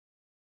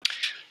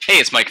Hey,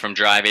 it's Mike from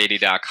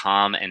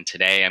Drive80.com, and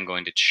today I'm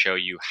going to show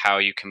you how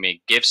you can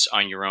make GIFs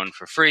on your own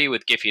for free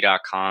with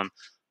Giphy.com.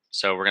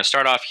 So we're going to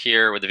start off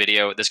here with a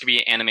video. This could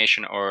be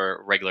animation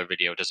or regular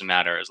video, it doesn't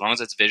matter. As long as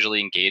it's visually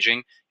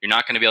engaging, you're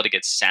not going to be able to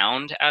get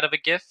sound out of a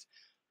GIF,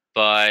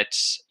 but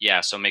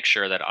yeah, so make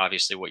sure that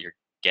obviously what you're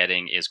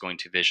getting is going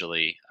to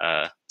visually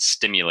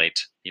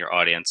stimulate your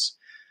audience.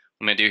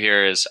 What I'm going to do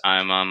here is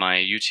I'm on my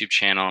YouTube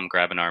channel, I'm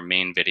grabbing our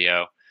main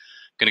video.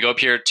 I'm going to go up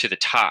here to the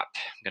top.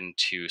 I'm going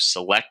to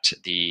select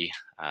the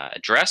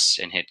address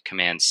and hit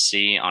Command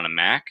C on a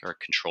Mac or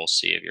Control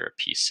C if you're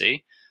a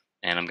PC.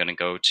 And I'm going to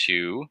go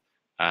to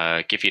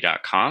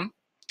Giphy.com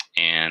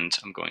and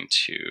I'm going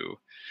to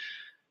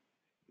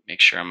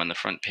make sure I'm on the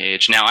front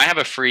page. Now I have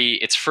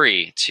it's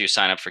free to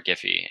sign up for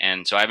Giphy.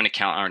 And so I have an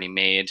account already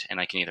made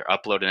and I can either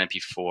upload an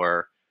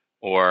MP4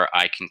 or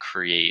I can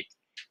create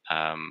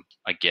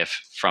a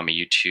GIF from a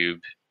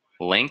YouTube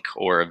link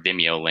or a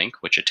Vimeo link,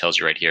 which it tells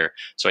you right here.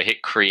 So I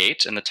hit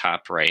create in the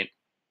top right.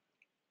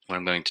 What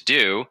I'm going to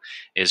do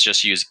is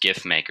just use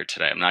GIF Maker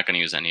today. I'm not going to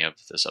use any of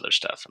this other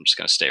stuff. I'm just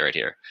going to stay right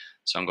here.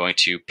 So I'm going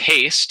to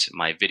paste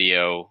my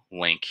video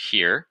link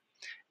here,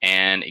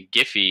 and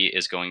Giphy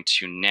is going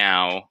to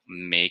now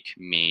make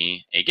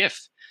me a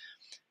GIF.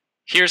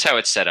 Here's how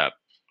it's set up.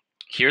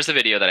 Here's the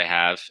video that I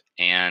have,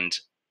 and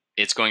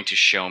it's going to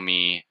show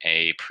me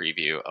a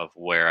preview of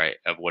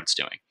what it's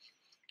doing.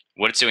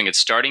 What it's doing, it's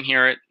starting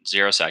here at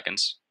 0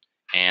 seconds,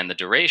 and the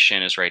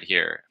duration is right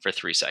here for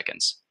 3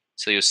 seconds.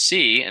 So you'll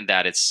see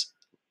that it's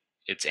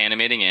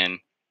animating in,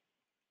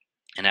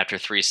 and after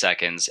 3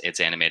 seconds,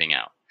 it's animating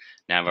out.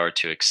 Now, if I were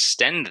to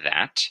extend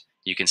that,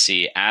 you can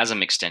see as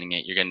I'm extending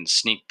it, you're getting a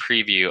sneak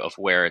preview of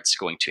where it's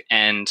going to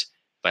end.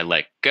 If I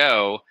let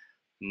go,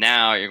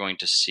 now you're going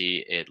to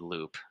see it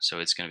loop. So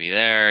it's going to be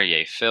there.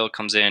 Yay, Phil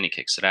comes in, he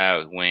kicks it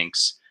out,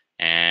 winks,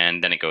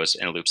 and then it goes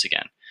and it loops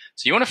again.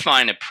 So you want to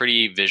find a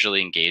pretty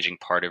visually engaging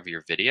part of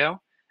your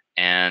video,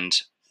 and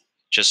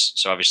just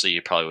so obviously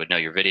you probably would know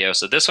your video.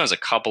 So this one has a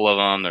couple of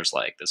them. There's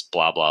like this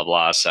blah, blah,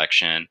 blah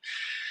section.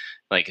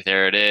 Like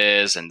there it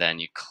is, and then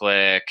you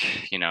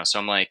click, so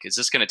I'm like, is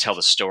this going to tell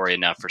the story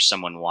enough for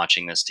someone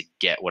watching this to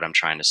get what I'm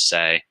trying to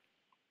say?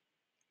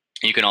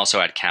 You can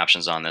also add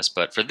captions on this,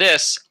 but for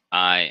this,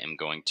 I am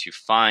going to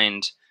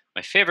find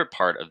my favorite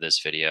part of this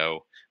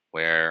video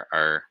where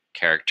our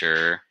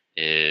character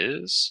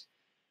is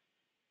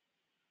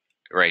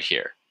right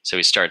here. So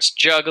he starts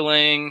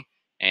juggling,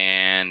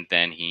 and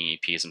then he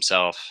pees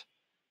himself,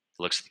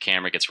 looks at the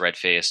camera, gets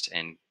red-faced,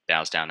 and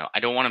bows down. No,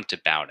 I don't want him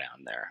to bow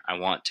down there. I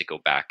want to go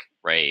back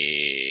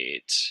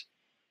right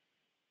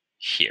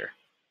here.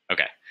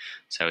 Okay,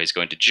 so he's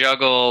going to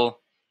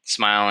juggle,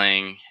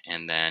 smiling,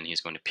 and then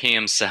he's going to pee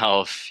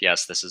himself.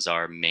 Yes, this is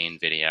our main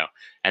video.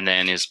 And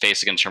then his face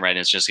is going to turn right, and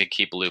it's just going to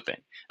keep looping.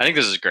 I think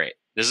this is great.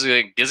 This is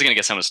going to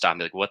get someone to stop and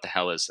be like, what the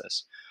hell is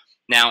this?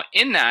 Now,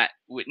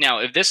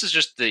 if this is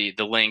just the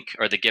link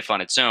or the GIF on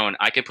its own,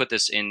 I could put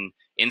this in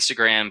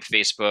Instagram,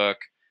 Facebook,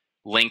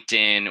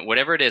 LinkedIn,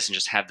 whatever it is, and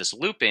just have this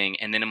looping.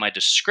 And then in my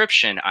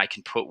description, I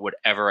can put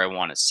whatever I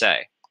want to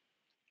say.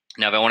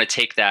 Now, if I want to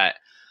take that,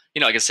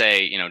 I could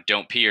say,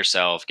 don't pee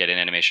yourself, get an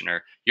animation,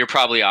 or you're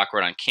probably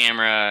awkward on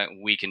camera.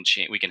 We can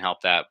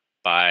help that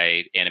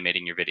by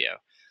animating your video.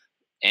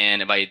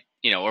 And if I,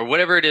 or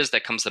whatever it is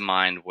that comes to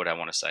mind, what I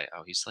want to say.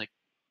 Oh, he's like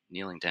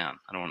kneeling down.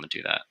 I don't want to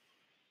do that.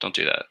 Don't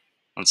do that.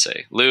 Let's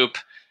say loop,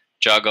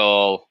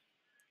 juggle,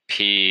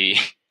 pee,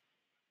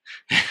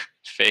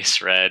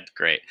 face red.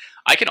 Great.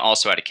 I can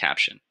also add a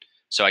caption.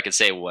 So I could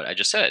say what I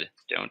just said.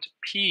 Don't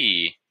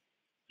pee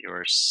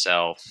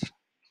yourself,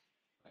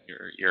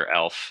 your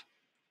elf.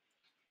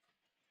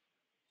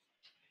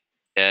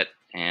 Get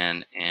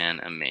an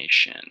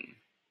animation.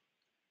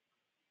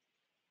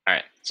 All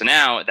right, so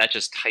now that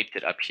just typed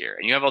it up here,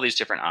 and you have all these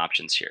different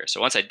options here. So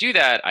once I do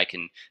that,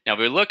 now if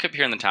we look up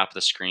here on the top of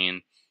the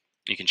screen,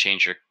 you can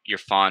change your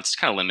fonts. It's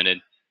kind of limited,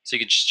 so you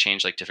can just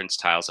change like different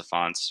styles of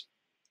fonts.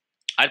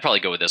 I'd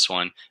probably go with this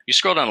one. You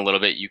scroll down a little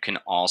bit, you can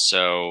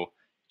also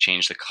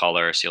change the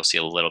color, so you'll see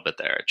a little bit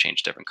there.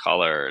 Change different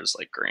colors,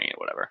 like green,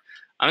 whatever.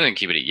 I'm going to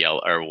keep it at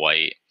yellow or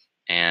white,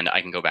 and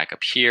I can go back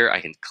up here. I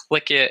can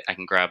click it. I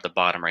can grab the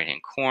bottom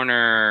right-hand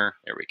corner.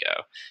 There we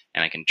go.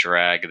 And I can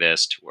drag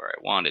this to where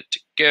I want it to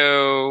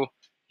go.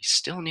 He's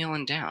still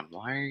kneeling down.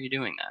 Why are you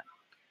doing that?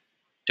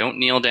 Don't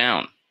kneel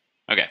down.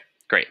 Okay,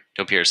 great.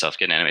 Don't pee yourself.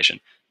 Get an animation.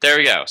 There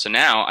we go. So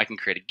now I can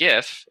create a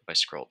GIF. If I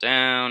scroll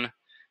down,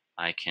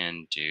 I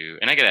can do,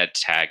 and I can add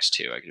tags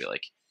too. I could do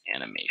like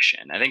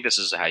animation. I think this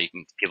is how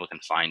people can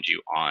find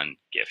you on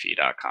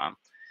Giphy.com.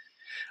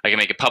 I can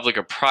make it public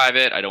or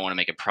private. I don't want to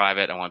make it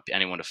private. I want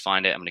anyone to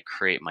find it. I'm going to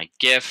create my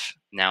GIF.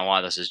 Now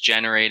while this is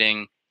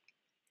generating,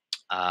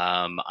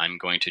 I'm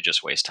going to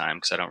just waste time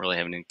because I don't really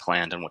have anything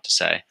planned on what to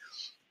say.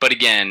 But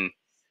again,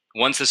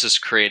 once this is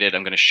created,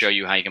 I'm going to show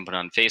you how you can put it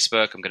on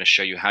Facebook. I'm going to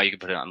show you how you can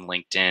put it on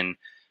LinkedIn.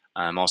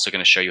 I'm also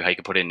going to show you how you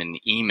can put it in an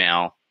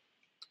email,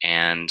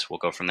 and we'll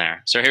go from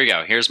there. So here we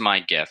go. Here's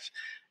my GIF.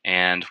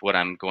 And what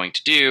I'm going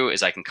to do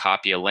is I can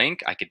copy a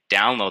link. I could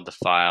download the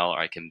file, or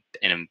I can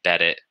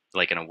embed it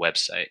like in a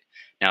website.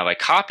 Now, if I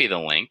copy the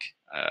link,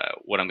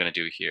 what I'm going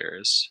to do here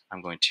is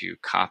I'm going to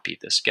copy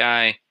this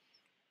guy.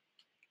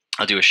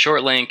 I'll do a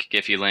short link,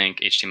 Giphy link,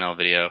 HTML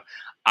video.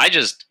 I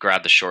just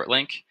grab the short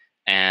link,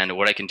 and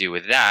what I can do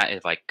with that,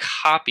 if I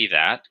copy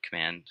that,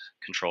 Command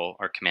Control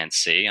or Command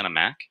C on a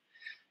Mac,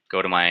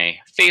 go to my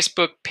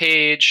Facebook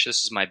page.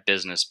 This is my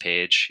business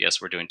page.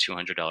 Yes, we're doing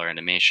 $200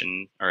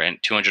 animation or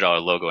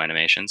 $200 logo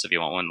animations. If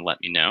you want one,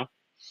 let me know.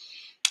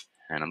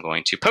 And I'm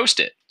going to post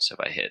it. So if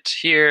I hit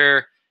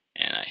here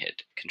and I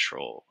hit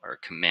Control or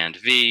Command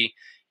V,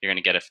 you're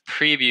going to get a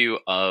preview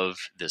of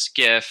this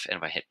GIF. And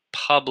if I hit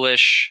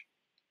publish,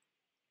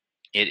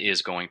 it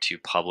is going to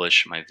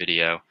publish my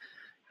video.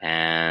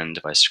 And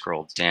if I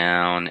scroll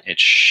down,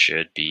 it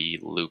should be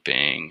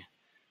looping.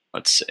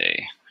 Let's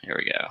see. Here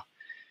we go.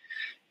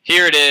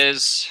 Here it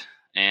is,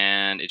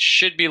 and it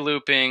should be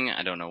looping.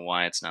 I don't know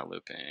why it's not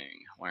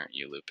looping. Why aren't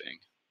you looping?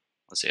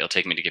 Let's see, it'll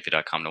take me to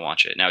Giphy.com to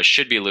watch it. Now it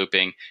should be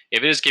looping.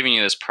 If it is giving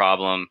you this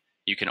problem,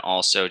 you can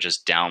also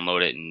just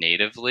download it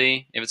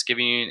natively if it's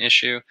giving you an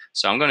issue.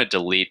 So I'm going to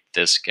delete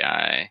this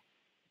guy,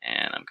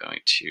 and I'm going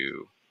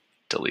to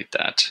delete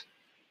that.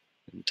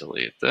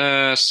 Delete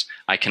this.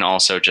 I can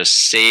also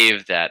just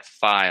save that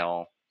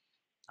file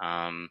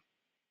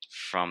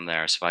from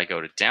there. So if I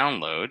go to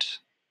download,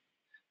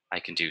 I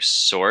can do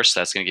source.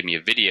 That's going to give me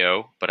a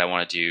video, but I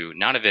want to do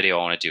not a video.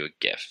 I want to do a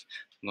GIF.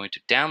 I'm going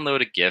to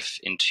download a GIF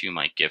into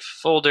my GIF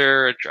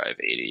folder, drive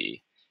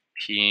 80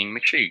 peeing.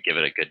 Make sure you give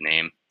it a good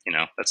name. You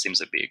know, that seems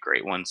to be a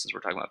great one since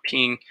we're talking about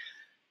peeing.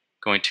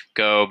 Going to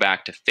go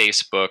back to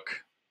Facebook,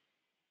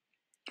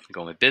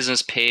 go on my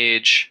business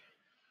page,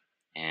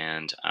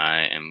 and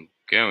I am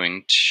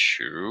going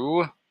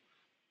to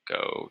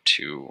go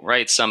to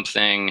write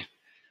something.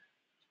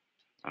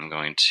 I'm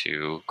going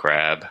to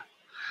grab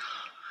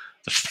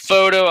the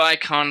photo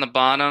icon on the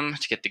bottom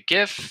to get the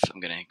GIF. I'm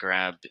going to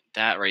grab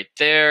that right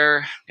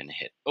there. I'm going to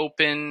hit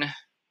open,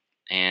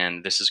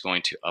 and this is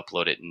going to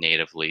upload it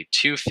natively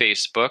to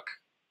Facebook.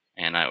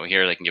 And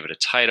here I can give it a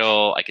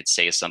title. I could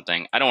say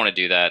something. I don't want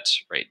to do that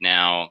right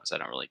now because I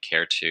don't really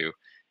care to.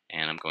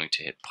 And I'm going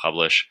to hit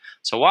publish.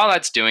 So while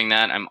that's doing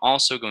that, I'm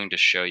also going to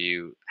show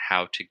you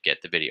how to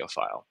get the video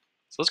file.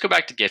 So let's go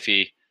back to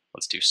Giphy.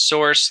 Let's do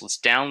source. Let's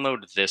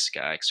download this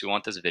guy because we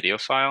want this video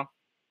file.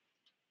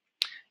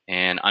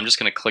 And I'm just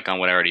going to click on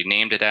what I already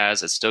named it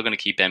as. It's still going to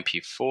keep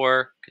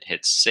MP4. Could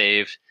hit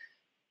save.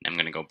 And I'm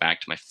going to go back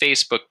to my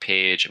Facebook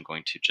page. I'm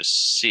going to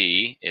just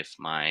see if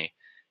my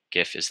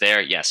GIF is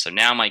there. Yes, so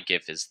now my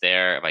GIF is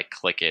there. If I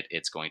click it,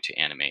 it's going to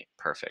animate.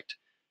 Perfect.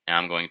 Now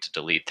I'm going to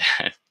delete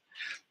that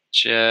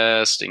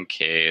just in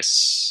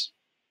case,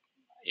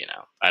 you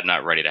know, I'm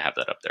not ready to have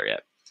that up there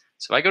yet.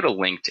 So if I go to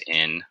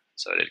LinkedIn,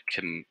 so I did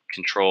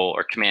Control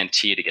or Command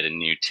T to get a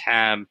new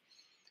tab,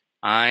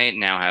 I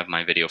now have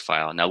my video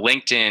file. Now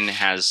LinkedIn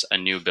has a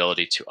new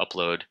ability to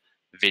upload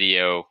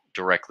video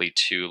directly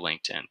to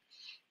LinkedIn.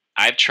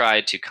 I've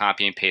tried to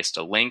copy and paste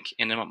a link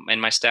in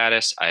my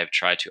status. I have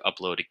tried to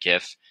upload a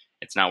GIF.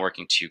 It's not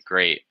working too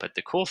great, but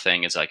the cool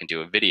thing is I can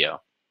do a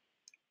video.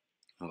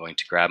 I'm going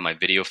to grab my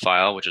video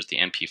file, which is the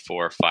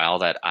MP4 file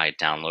that I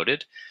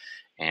downloaded,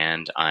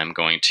 and I'm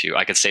going to,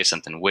 I could say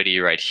something witty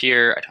right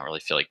here. I don't really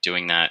feel like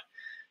doing that.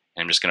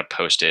 And I'm just going to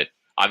post it.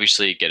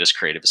 Obviously, get as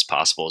creative as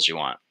possible as you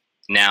want.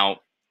 Now,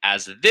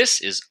 as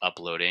this is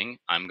uploading,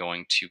 I'm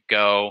going to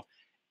go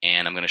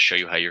and I'm going to show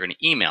you how you're going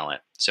to email it.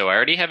 So I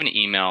already have an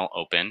email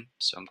open,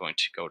 so I'm going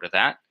to go to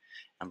that.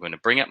 I'm going to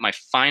bring up my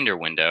Finder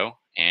window,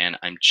 and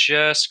I'm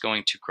just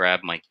going to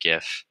grab my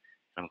GIF.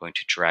 I'm going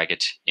to drag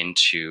it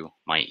into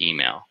my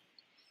email.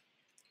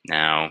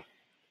 Now,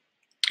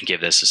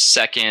 give this a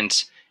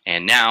second,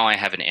 and now I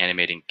have an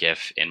animating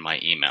GIF in my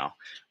email,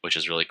 which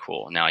is really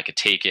cool. Now I could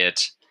take it,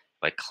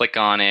 if I click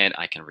on it,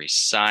 I can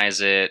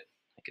resize it,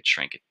 I could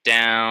shrink it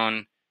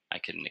down, I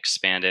can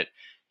expand it.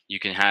 You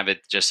can have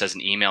it just as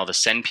an email to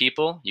send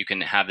people. You can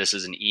have this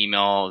as an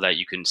email that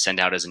you can send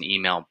out as an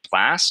email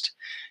blast.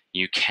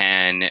 You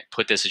can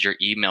put this as your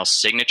email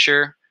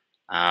signature.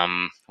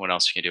 What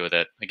else you can do with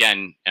it?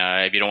 Again,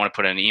 if you don't want to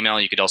put it in an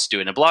email, you could also do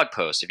it in a blog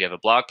post. If you have a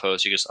blog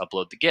post, you just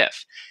upload the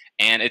GIF.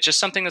 And it's just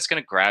something that's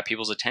going to grab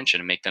people's attention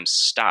and make them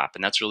stop.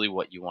 And that's really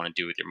what you want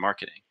to do with your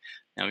marketing.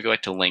 Now we go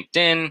back to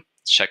LinkedIn.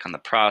 Let's check on the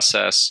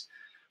process.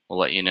 We'll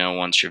let you know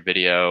once your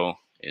video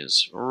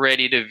is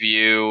ready to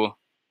view.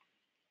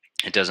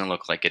 It doesn't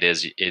look like it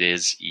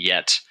is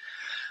yet.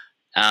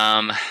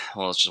 Well,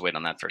 let's just wait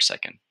on that for a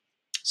second.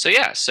 So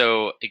yeah,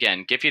 so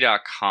again,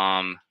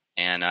 Giphy.com,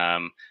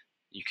 and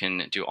you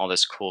can do all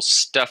this cool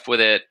stuff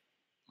with it.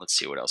 Let's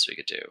see what else we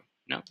could do.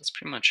 No, that's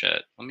pretty much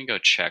it. Let me go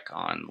check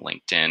on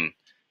LinkedIn.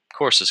 Of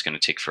course, it's going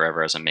to take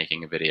forever as I'm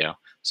making a video.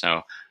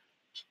 So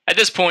at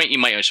this point, you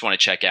might just want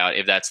to check out.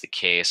 If that's the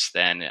case,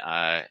 then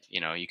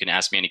you can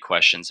ask me any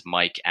questions,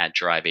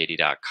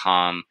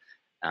 mike@drive80.com.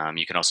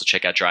 You can also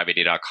check out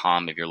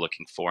drive80.com if you're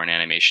looking for an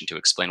animation to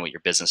explain what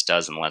your business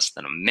does in less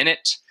than a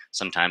minute.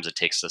 Sometimes it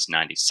takes us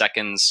 90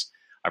 seconds.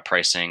 Our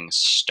pricing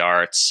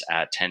starts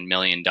at $10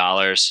 million.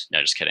 No,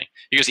 just kidding.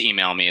 You just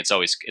email me.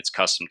 It's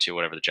custom to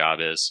whatever the job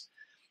is.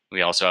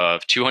 We also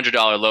have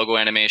 $200 logo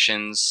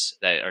animations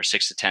that are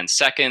 6 to 10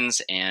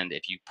 seconds. And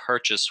if you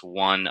purchase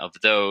one of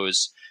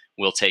those,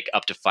 we'll take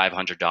up to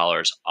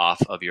 $500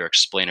 off of your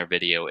explainer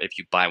video if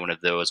you buy one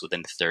of those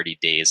within 30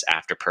 days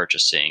after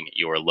purchasing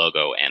your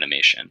logo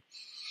animation.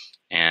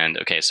 And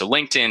okay, so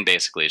LinkedIn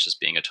basically is just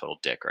being a total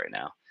dick right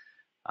now.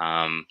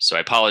 So I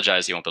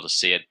apologize you won't be able to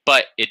see it,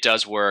 but it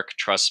does work.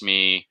 Trust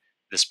me,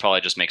 this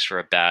probably just makes for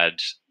a bad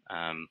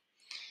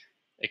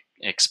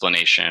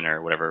explanation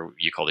or whatever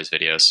you call these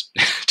videos,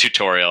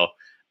 tutorial.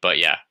 But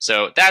yeah,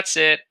 so that's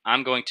it.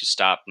 I'm going to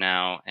stop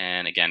now.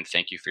 And again,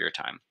 thank you for your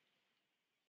time.